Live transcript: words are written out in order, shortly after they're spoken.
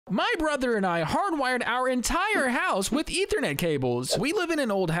My brother and I hardwired our entire house with Ethernet cables. We live in an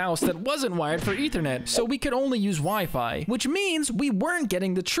old house that wasn't wired for Ethernet, so we could only use Wi-Fi, which means we weren't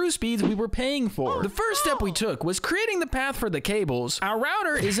getting the true speeds we were paying for. The first step we took was creating the path for the cables. Our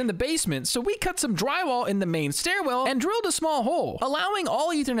router is in the basement, so we cut some drywall in the main stairwell and drilled a small hole, allowing all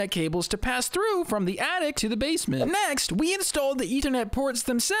Ethernet cables to pass through from the attic to the basement. Next, we installed the Ethernet ports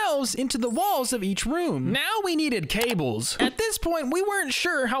themselves into the walls of each room. Now we needed cables. At this point, we weren't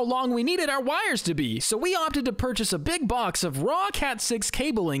sure how long we needed our wires to be, so we opted to purchase a big box of raw Cat6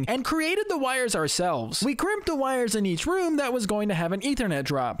 cabling and created the wires ourselves. We crimped the wires in each room that was going to have an Ethernet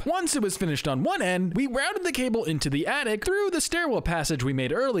drop. Once it was finished on one end, we routed the cable into the attic through the stairwell passage we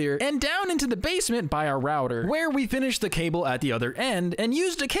made earlier and down into the basement by our router, where we finished the cable at the other end and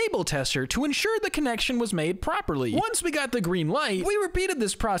used a cable tester to ensure the connection was made properly. Once we got the green light, we repeated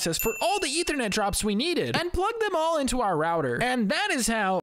this process for all the Ethernet drops we needed and plugged them all into our router. And that is how